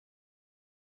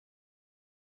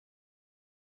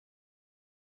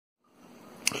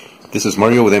This is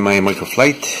Mario with MI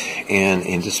Microflight, and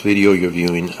in this video you're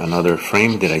viewing another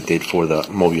frame that I did for the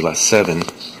Mobula 7.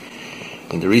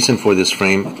 And the reason for this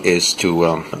frame is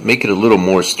to make it a little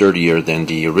more sturdier than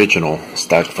the original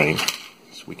stock frame.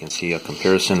 So we can see a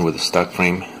comparison with the stock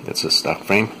frame. That's a stock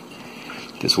frame.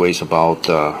 This weighs about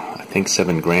I think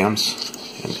 7 grams,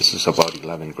 and this is about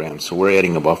 11 grams. So we're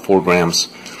adding about 4 grams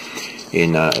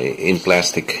in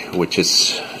plastic, which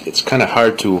is, it's kind of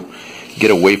hard to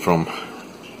get away from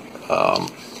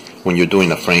when you're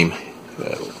doing a frame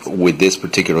with this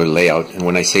particular layout. And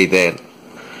when I say that,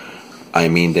 I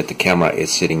mean that the camera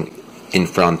is sitting in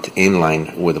front, in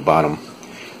line with the bottom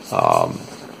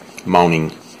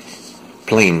mounting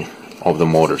plane of the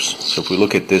motors. So if we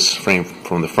look at this frame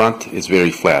from the front, it's very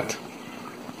flat,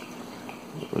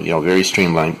 very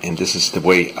streamlined. And this is the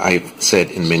way I've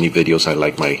said in many videos I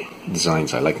like my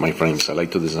designs, I like my frames. I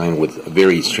like to design with a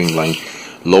very streamlined,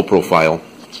 low profile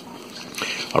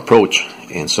approach,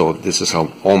 and so this is how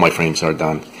all my frames are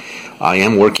done. I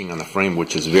am working on a frame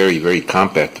which is very, very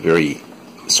compact, very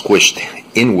squished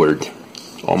inward,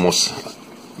 almost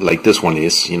like this one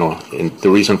is, and the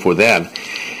reason for that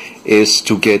is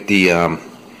to get the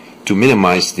to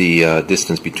minimize the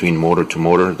distance between motor to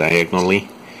motor diagonally,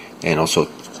 and also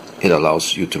it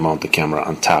allows you to mount the camera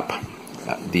on top.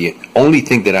 The only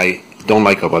thing that I don't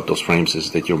like about those frames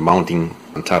is that you're mounting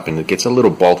on top and it gets a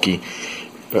little bulky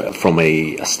from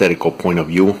a aesthetical point of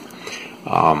view,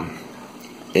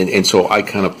 and so I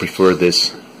kind of prefer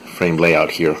this frame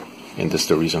layout here, and this is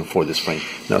the reason for this frame.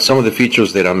 Now, some of the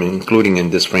features that I'm including in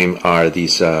this frame are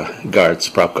these guards,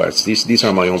 prop guards. These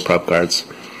are my own prop guards.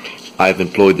 I've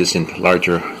employed this in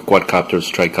larger quadcopters,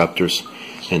 tricopters,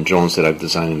 and drones that I've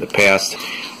designed in the past.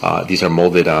 These are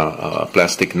molded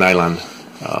plastic nylon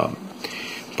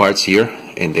parts here,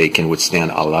 and they can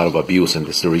withstand a lot of abuse, and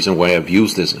this is the reason why I've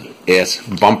used this as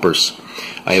bumpers.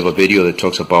 I have a video that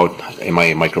talks about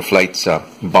MI Microflight's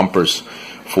bumpers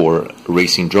for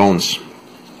racing drones,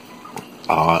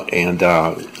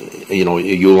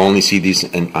 you'll only see these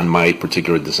on my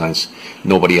particular designs.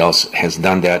 Nobody else has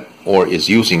done that or is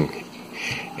using,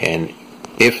 and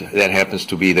if that happens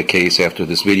to be the case after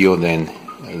this video, then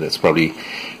that's probably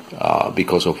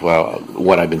because of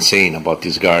what I've been saying about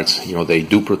these guards. They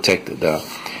do protect the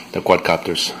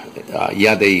quadcopters.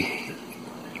 Yeah, they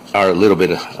are a little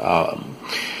bit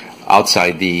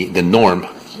outside the norm,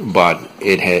 but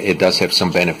it does have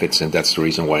some benefits, and that's the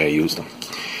reason why I use them.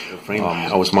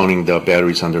 I was mounting the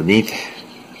batteries underneath,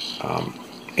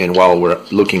 and while we're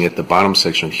looking at the bottom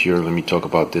section here, let me talk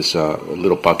about this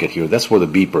little pocket here. That's for the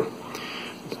beeper.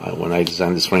 When I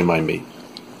designed this frame,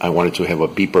 I wanted to have a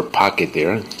beeper pocket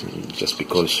there, just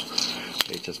because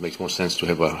it just makes more sense to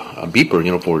have a beeper,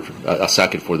 for a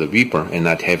socket for the beeper, and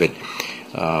not have it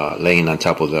laying on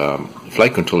top of the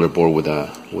flight controller board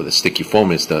with a sticky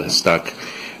foam as the stock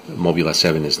Mobula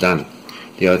 7 is done.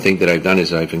 The other thing that I've done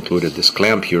is I've included this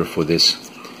clamp here for this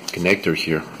connector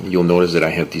here. You'll notice that I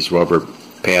have these rubber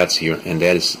pads here, and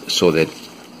that is so that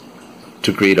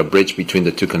to create a bridge between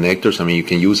the two connectors. I mean, you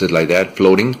can use it like that,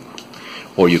 floating,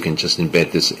 or you can just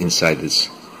embed this inside this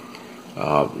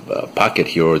pocket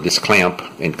here, or this clamp,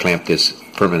 and clamp this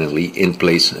permanently in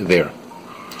place there.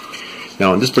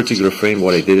 Now, in this particular frame,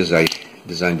 what I did is I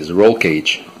designed this roll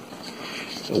cage,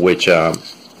 which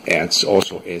acts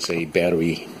also as a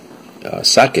battery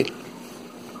socket.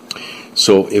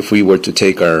 So if we were to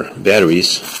take our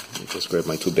batteries, let me just grab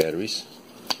my 2 batteries,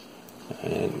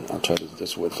 and I'll try to do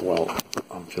this with, well,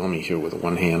 I'm filming here with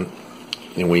one hand,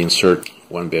 and we insert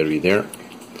one battery there.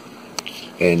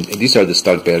 And these are the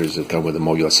stock batteries that come with the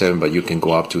Mobula 7, but you can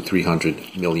go up to 300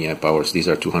 milliamp hours. These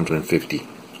are 250,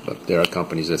 but there are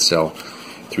companies that sell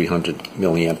 300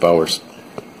 milliamp hours.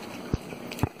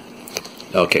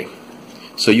 Okay,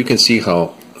 so you can see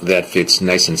how that fits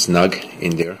nice and snug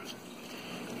in there.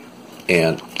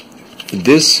 And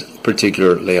this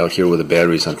particular layout here with the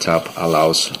batteries on top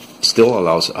still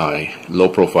allows a low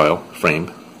profile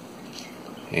frame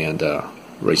and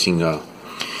racing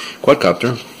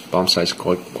quadcopter, bomb size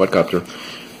quadcopter,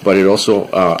 but it also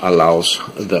allows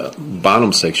the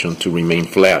bottom section to remain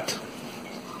flat.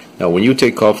 Now, when you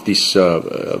take off these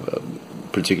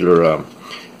particular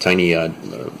tiny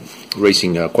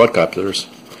racing quadcopters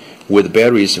with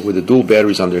batteries, with the dual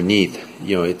batteries underneath,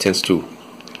 it tends to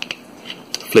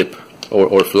flip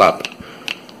or flop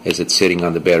as it's sitting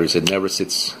on the batteries. It never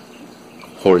sits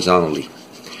horizontally.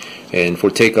 And for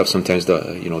takeoff, sometimes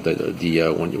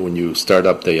when you start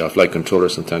up the flight controller,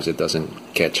 sometimes it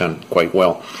doesn't catch on quite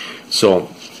well. So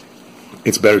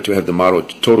it's better to have the model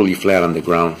totally flat on the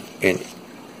ground, and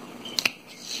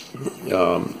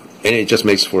it just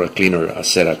makes for a cleaner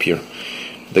setup here.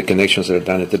 the connections that are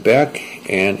done at the back,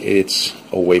 and it's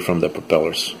away from the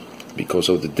propellers because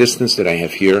of the distance that I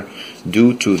have here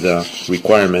due to the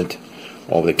requirement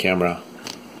of the camera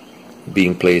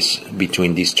being placed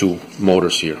between these two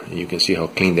motors here. And you can see how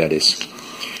clean that is.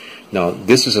 Now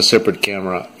this is a separate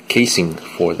camera casing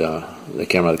for the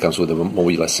camera that comes with the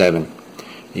Mobula 7.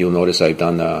 You'll notice I've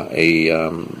done a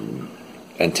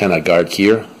antenna guard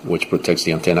here which protects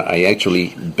the antenna. I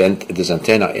actually bent this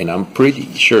antenna, and I'm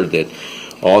pretty sure that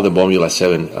all the Mobula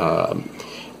 7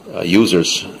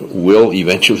 users will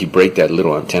eventually break that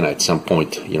little antenna at some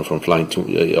point, from flying to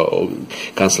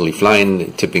constantly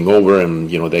flying, tipping over, and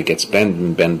that gets bent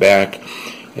and bent back,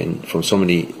 and from so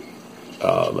many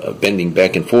bending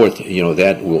back and forth,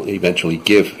 that will eventually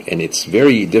give, and it's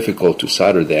very difficult to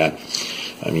solder that.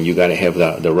 I mean, you got to have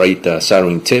the right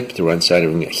soldering tip, the right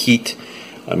soldering heat.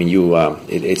 I mean,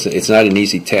 it's not an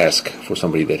easy task for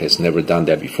somebody that has never done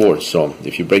that before. So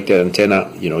if you break that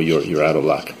antenna, you're out of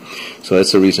luck. So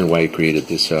that's the reason why I created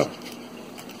this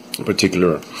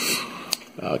particular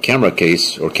camera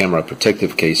case or camera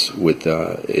protective case with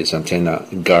its antenna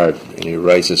guard, and it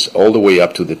rises all the way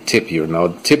up to the tip here. Now,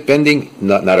 tip bending,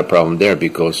 not a problem there,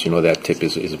 because that tip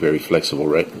is very flexible,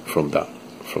 right from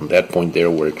that point there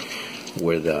where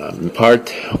the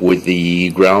part with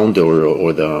the ground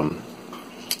or the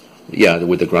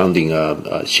with the grounding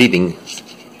sheathing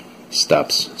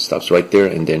stops right there,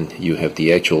 and then you have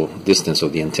the actual distance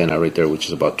of the antenna right there, which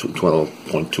is about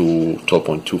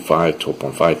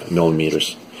 12.5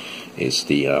 millimeters is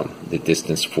the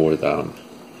distance for the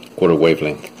quarter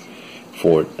wavelength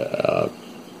for 5.8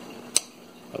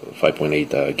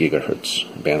 gigahertz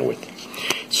bandwidth.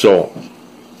 So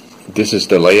this is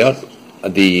the layout.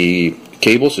 The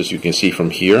cables, as you can see from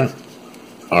here,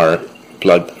 are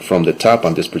plugged from the top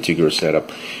on this particular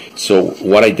setup. So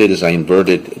what I did is I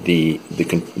inverted the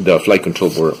flight control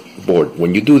board.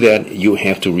 When you do that, you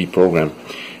have to reprogram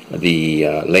the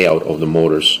layout of the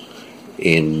motors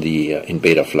in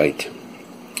beta flight.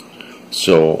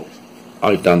 So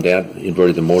I've done that,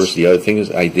 inverted the motors. The other thing is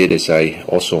I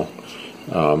also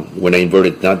when I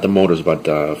inverted not the motors but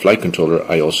the flight controller,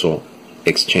 I also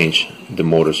exchanged the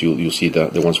motors. You'll see the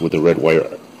ones with the red wire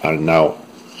are now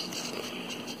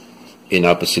in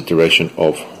opposite direction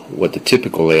of what the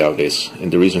typical layout is,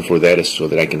 and the reason for that is so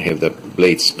that I can have the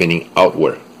blades spinning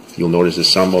outward. You'll notice that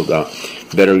some of the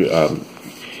better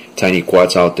tiny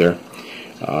quads out there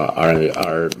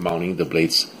are mounting the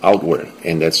blades outward,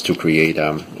 and that's to create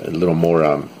a little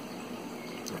more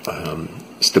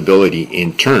stability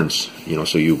in turns.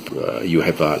 So you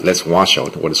have less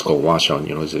washout. What is called washout,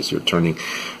 is you're turning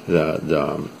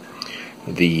the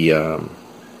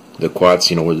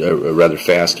quads, rather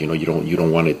fast. You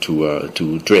don't want it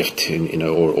to drift,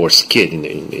 or skid.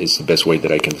 Is the best way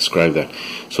that I can describe that.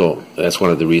 So that's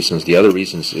one of the reasons. The other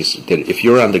reasons is that if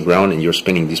you're on the ground and you're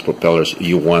spinning these propellers,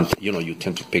 you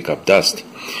tend to pick up dust,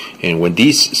 and when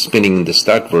these spinning the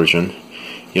stock version,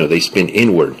 they spin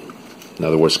inward. In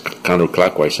other words,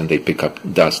 counterclockwise, and they pick up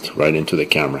dust right into the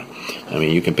camera. I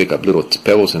mean, you can pick up little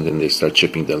pebbles, and then they start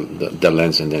chipping the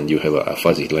lens, and then you have a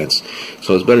fuzzy lens.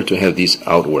 So it's better to have these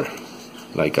outward,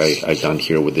 like I've done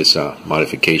here with this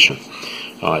modification.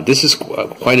 This is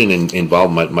quite an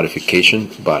involved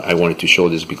modification, but I wanted to show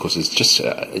this because it's just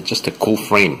a cool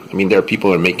frame. I mean, there are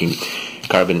people that are making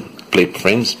carbon plate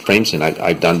frames, and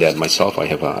I've done that myself. I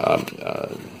have a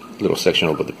little section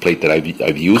over the plate that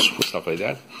I've used for stuff like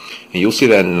that, and you'll see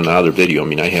that in another video. I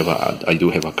mean, I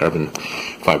do have a carbon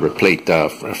fiber plate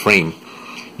frame,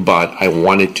 but I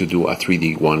wanted to do a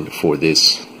 3D one for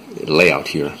this layout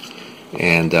here,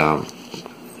 and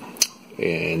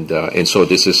so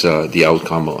this is the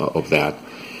outcome of that.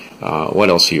 What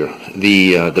else here?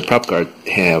 The prop guard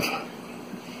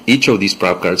each of these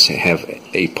prop guards have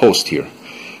a post here.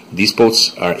 These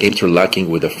posts are interlocking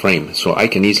with the frame, so I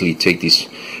can easily take these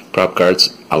prop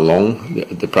guards along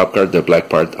the prop guard, the black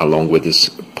part, along with this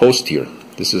post here.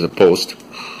 This is a post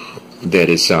that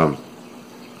is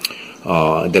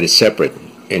separate,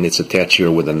 and it's attached here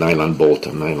with a nylon bolt,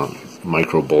 a nylon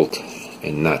micro bolt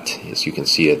and nut, as you can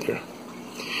see it there.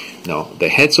 Now the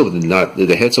heads of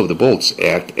the bolts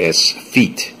act as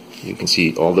feet. You can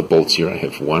see all the bolts here. I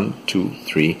have 1, 2,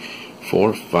 3,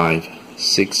 4, 5,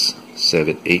 6,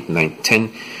 7, 8, 9,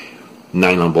 10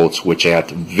 nylon bolts, which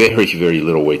add very, very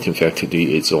little weight. In fact,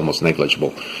 it's almost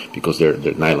negligible because they're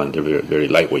nylon. They're very, very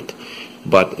lightweight.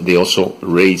 But they also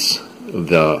raise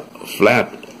the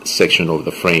flat section of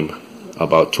the frame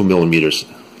about 2 millimeters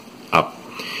up.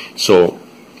 So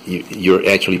you're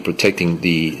actually protecting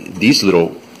these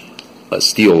little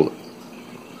steel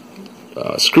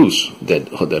screws that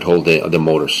hold the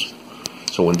motors.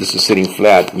 So when this is sitting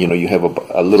flat, you know, you have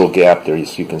a little gap there.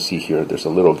 As you can see here, there's a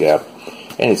little gap,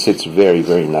 and it sits very,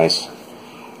 very nice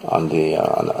on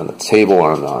the table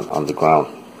or on the ground.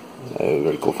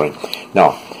 Very cool frame.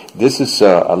 Now, this is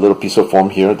a little piece of foam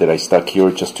here that I stuck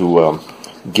here just to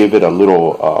give it a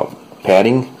little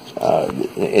padding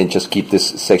and just keep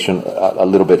this section a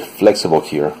little bit flexible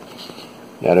here.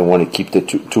 I don't want to keep it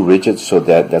too rigid, so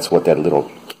that's what that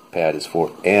little pad is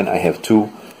for. And I have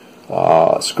two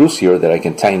screws here that I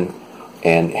can tighten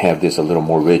and have this a little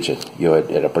more rigid, you know,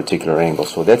 at a particular angle.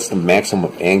 So that's the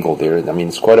maximum angle there. I mean,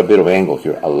 it's quite a bit of angle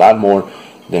here, a lot more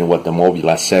than what the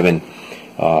Mobula 7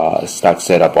 stock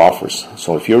setup offers.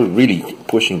 So if you're really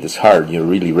pushing this hard, you're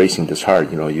really racing this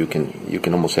hard, you know, you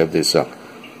can almost have this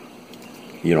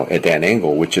you know, at that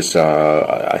angle, which is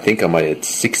I think I'm at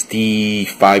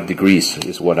 65 degrees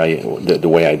is what the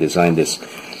way I designed this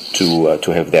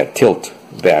to have that tilt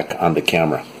back on the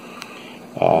camera.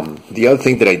 The other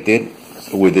thing that I did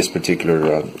with this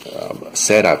particular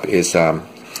setup is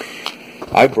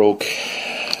I broke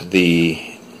the,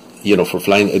 you know, for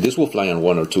flying, this will fly on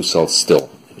 1 or 2 cells still.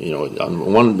 You know,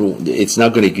 on one, it's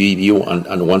not going to give you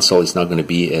on one cell. It's not going to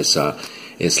be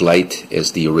as light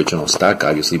as the original stock,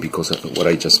 obviously, because of what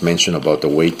I just mentioned about the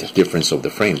weight difference of the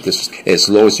frame. This is as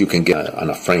low as you can get on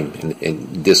a frame,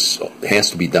 and this has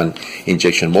to be done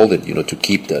injection molded, you know, to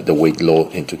keep the weight low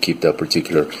and to keep the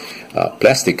particular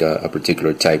plastic a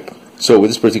particular type. So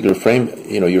with this particular frame,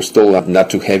 you know, you're still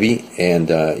not too heavy, and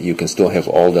you can still have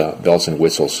all the bells and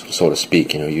whistles, so to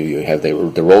speak. You know, you have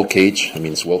the roll cage. I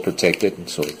mean, it's well protected,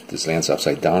 so if this lands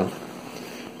upside down,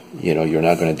 you know, you're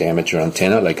not going to damage your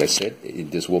antenna. Like I said,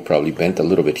 this will probably bend a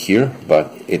little bit here,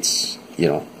 but it's, you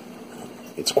know,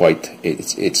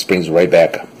 it springs right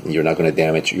back. You're not going to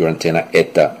damage your antenna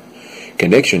at the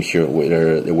connection here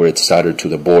where it's soldered to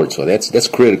the board. So that's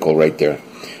critical right there.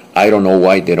 I don't know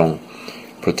why they don't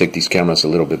protect these cameras a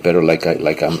little bit better, like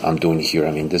I'm doing here.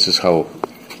 I mean, this is how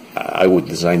I would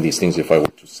design these things if I were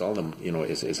to sell them, you know,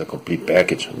 as a complete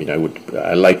package. I mean,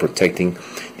 I like protecting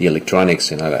the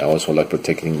electronics, and I also like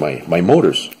protecting my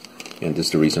motors. And this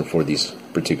is the reason for these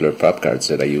particular prop cards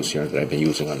that I use here, that I've been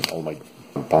using on all my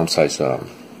pound-sized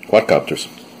quadcopters.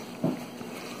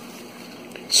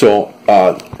 So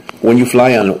when you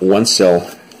fly on one cell,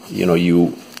 you know,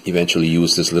 you eventually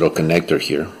use this little connector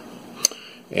here.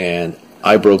 And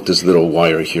I broke this little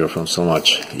wire here from so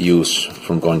much use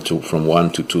from going from 1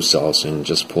 to 2 cells and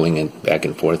just pulling it back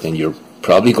and forth, and you're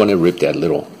probably going to rip that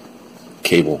little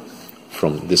cable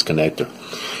from this connector.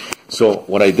 So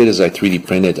what I did is I 3D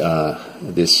printed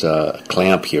this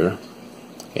clamp here,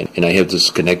 and I have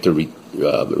this connector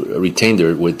retained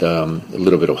there with a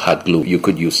little bit of hot glue. You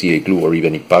could use CA glue, or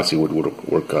even epoxy would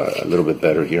work a little bit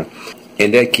better here.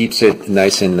 And that keeps it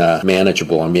nice and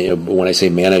manageable. I mean, when I say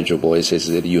manageable, it says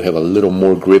that you have a little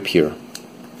more grip here,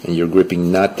 and you're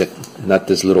gripping not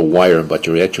this little wire, but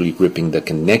you're actually gripping the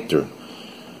connector,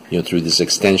 you know, through this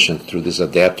extension, through this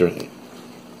adapter,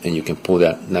 and you can pull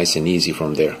that nice and easy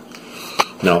from there.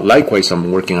 Now, likewise,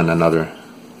 I'm working on another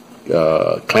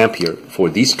clamp here for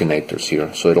these connectors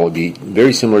here, so it'll be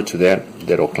very similar to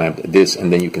that'll clamp this,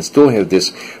 and then you can still have this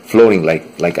floating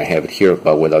like I have it here,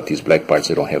 but without these black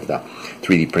parts. It'll have the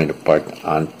 3D printed part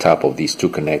on top of these two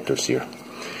connectors here.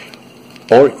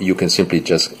 Or you can simply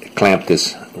just clamp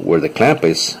this where the clamp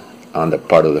is on the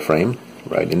part of the frame,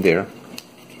 right in there,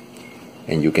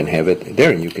 and you can have it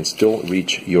there, and you can still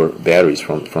reach your batteries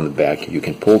from the back. You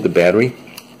can pull the battery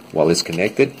while it's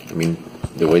connected. I mean,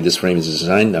 the way this frame is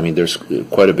designed, I mean, there's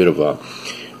quite a bit of a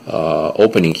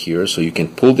opening here, so you can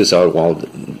pull this out while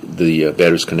the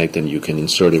battery is connected, and you can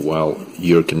insert it while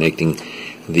you're connecting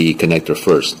the connector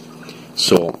first.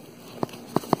 So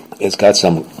it's got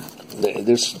some,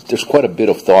 there's quite a bit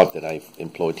of thought that I've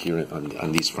employed here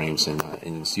on these frames, and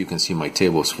as you can see, my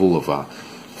table is full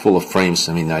of frames.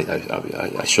 I mean,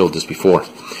 I showed this before.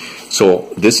 So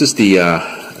this is the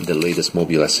latest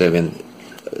Mobula 7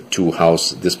 to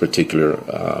house this particular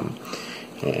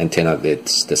antenna.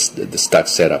 That's the stock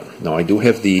setup. Now I do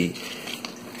have the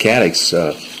Caddx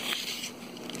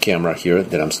camera here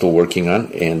that I'm still working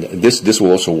on, and this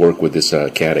will also work with this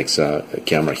Caddx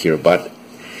camera here. But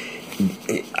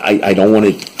I don't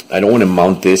want to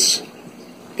mount this.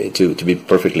 To be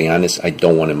perfectly honest, I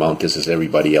don't want to mount this as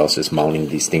everybody else is mounting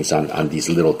these things on these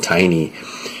little tiny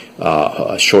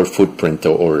short footprint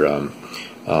or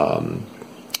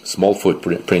small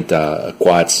footprint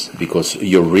quads, because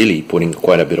you're really putting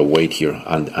quite a bit of weight here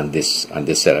on this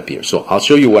setup here. So I'll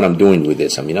show you what I'm doing with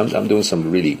this. I mean, I'm doing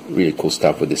some really cool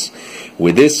stuff with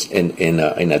this, and in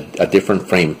a different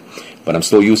frame But I'm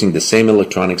still using the same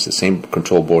electronics, the same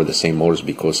control board, the same motors,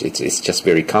 because it's just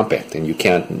very compact, and you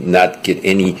can't not get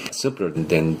any simpler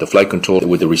than the flight control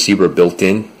with the receiver built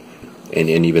in, and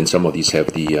even some of these have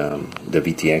the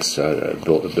VTX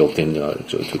built in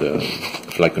to the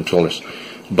flight controllers.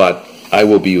 But I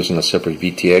will be using a separate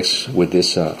VTX with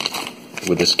this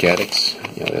Caddx.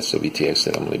 That's the VTX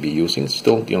that I'm going to be using. It's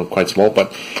still, quite small,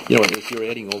 but if you're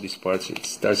adding all these parts, it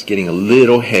starts getting a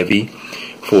little heavy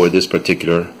for this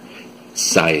particular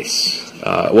size.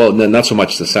 Well, not so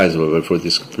much the size, but for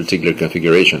this particular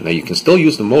configuration. Now you can still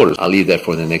use the motors. I'll leave that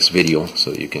for the next video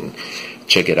so you can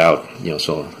check it out.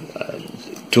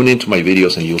 Tune into my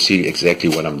videos and you'll see exactly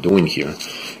what I'm doing here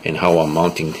and how I'm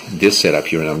mounting this setup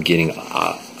here, and I'm getting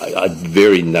a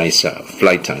very nice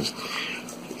flight times.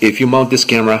 If you mount this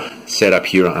camera setup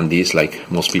here on these, like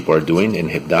most people are doing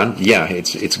and have done, yeah,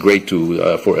 it's great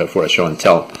to for a show and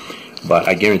tell. But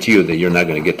I guarantee you that you're not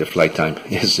going to get the flight time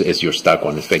as your stock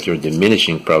one. In fact, you're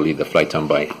diminishing probably the flight time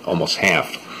by almost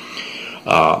half.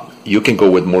 You can go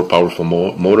with more powerful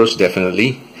motors,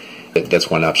 definitely. That's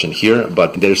one option here.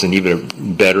 But there's an even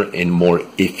better and more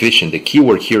efficient. The key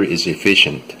word here is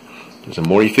efficient. There's a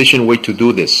more efficient way to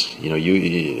do this.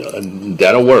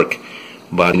 That'll work.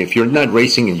 But if you're not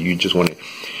racing and you just want to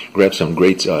grab some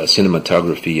great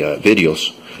cinematography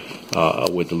videos,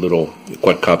 with a little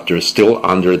quadcopter still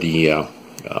under the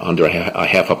under a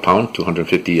half a pound,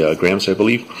 250 grams, I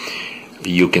believe,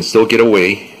 you can still get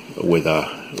away with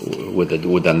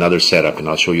another setup, and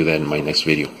I'll show you that in my next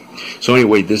video. So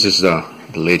anyway, this is the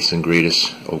latest and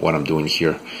greatest of what I'm doing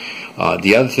here.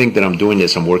 The other thing that I'm doing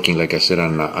is I'm working, like I said,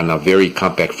 on a very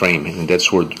compact frame, and that's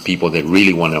for people that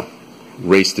really want to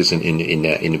race this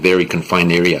in very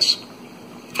confined areas.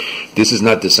 This is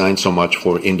not designed so much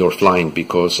for indoor flying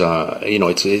because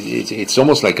it's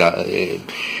almost like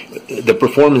the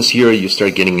performance here. You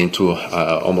start getting into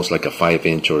almost like a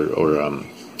 5-inch or a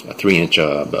 3-inch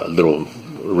little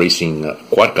racing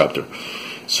quadcopter.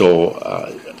 So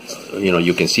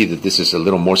you can see that this is a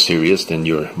little more serious than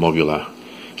your Mobula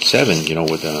 7,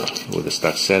 with the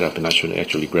stock setup. And I should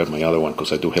actually grab my other one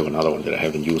because I do have another one that I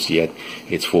haven't used yet.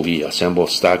 It's fully assembled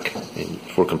stock and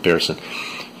for comparison,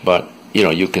 but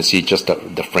you can see just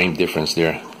the frame difference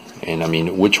there. And I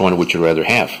mean, which one would you rather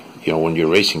have, when you're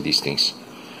racing these things?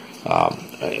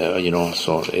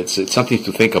 So it's something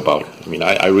to think about. I mean,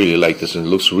 I really like this, and it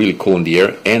looks really cool in the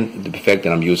air. And the fact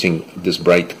that I'm using this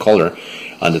bright color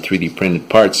on the 3D printed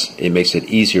parts, it makes it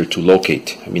easier to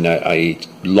locate. I mean, I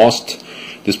lost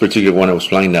this particular one. I was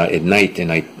flying at night,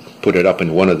 and I put it up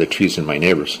in one of the trees in my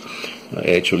neighbors.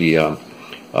 Actually,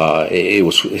 it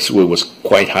was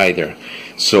quite high there.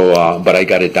 So, but I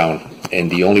got it down,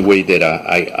 and the only way that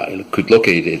I could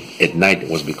locate it at night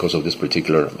was because of this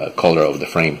particular color of the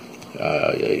frame.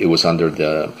 It was under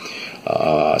the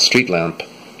street lamp.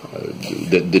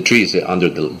 The tree is under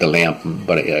the lamp,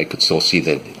 but I could still see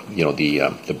that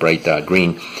the bright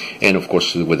green, and of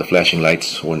course with the flashing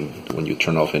lights when you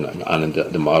turn off and on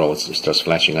the model, it starts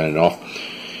flashing on and off.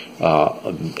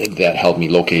 That helped me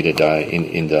locate it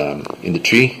in the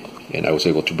tree. And I was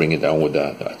able to bring it down with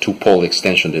a 2-pole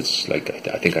extension that's like,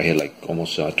 I think I had like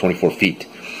almost 24 feet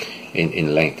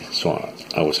in length. So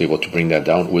I was able to bring that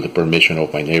down with the permission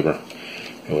of my neighbor.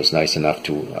 It was nice enough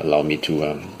to allow me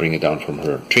to bring it down from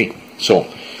her tree. So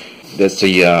that's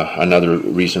another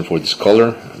reason for this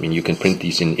color. I mean, you can print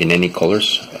these in any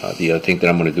colors. The other thing that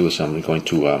I'm going to do is I'm going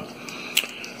to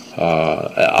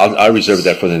I'll reserve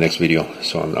that for the next video,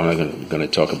 so I'm not going to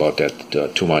talk about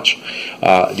that too much.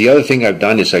 The other thing I've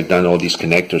done is I've done all these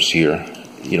connectors here,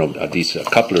 these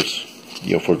couplers,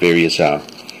 for various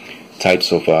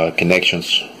types of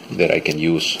connections that I can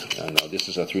use. Now this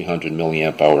is a 300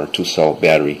 milliamp hour 2-cell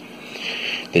battery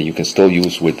that you can still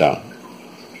use with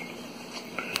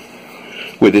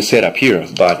this setup here,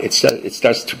 but it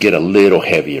starts to get a little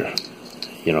heavier.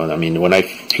 I mean, when I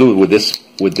flew with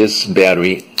this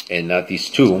battery and not these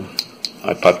two,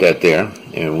 I popped that there,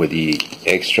 and with the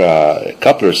extra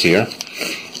couplers here,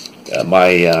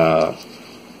 my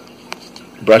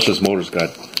brushless motors got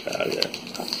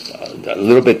a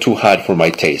little bit too hot for my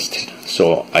taste,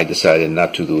 so I decided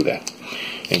not to do that.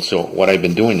 And so what I've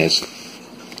been doing is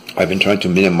I've been trying to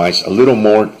minimize a little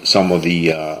more some of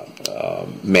the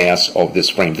mass of this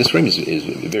frame. This frame is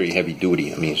very heavy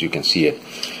duty, I mean, as you can see it,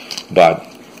 but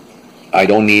I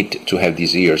don't need to have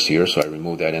these ears here, so I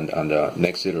remove that on the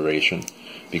next iteration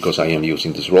because I am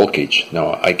using this roll cage.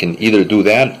 Now I can either do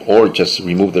that or just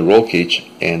remove the roll cage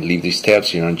and leave these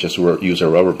tabs here and just use a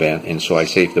rubber band, and so I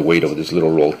save the weight of this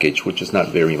little roll cage, which is not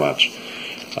very much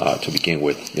to begin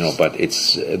with, but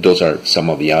those are some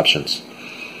of the options.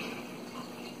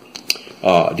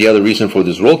 The other reason for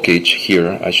this roll cage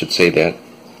here, I should say that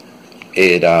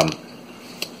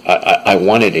I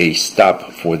wanted a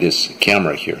stop for this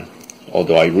camera here,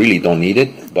 although I really don't need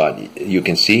it, but you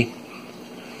can see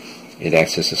it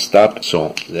acts as a stop,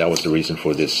 so that was the reason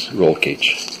for this roll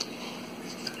cage.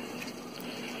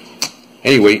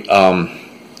 Anyway,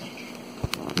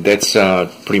 that's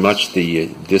pretty much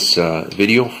this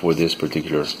video for this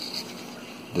particular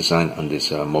design on this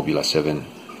Mobula 7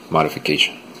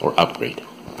 modification or upgrade.